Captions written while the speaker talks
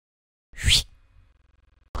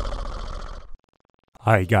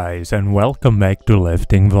Hi guys and welcome back to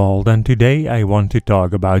Lifting Vault, and today I want to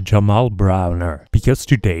talk about Jamal Browner because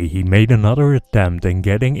today he made another attempt in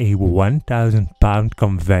getting a 1000 pound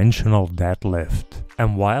conventional deadlift.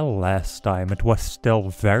 And while last time it was still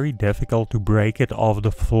very difficult to break it off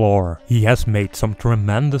the floor, he has made some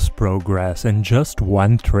tremendous progress in just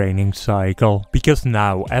one training cycle, because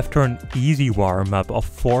now after an easy warm-up of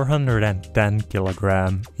 410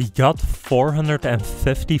 kg, he got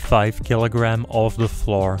 455 kg off the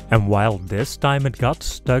floor, and while this time it got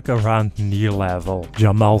stuck around knee level.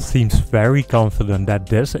 Jamal seems very confident that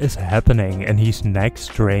this is happening in his next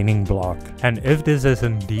training block, and if this is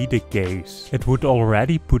indeed the case, it would already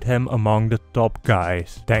put him among the top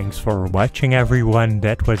guys. Thanks for watching everyone,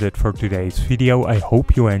 that was it for today's video. I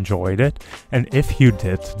hope you enjoyed it, and if you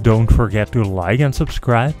did, don't forget to like and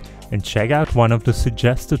subscribe, and check out one of the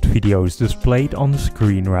suggested videos displayed on the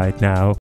screen right now.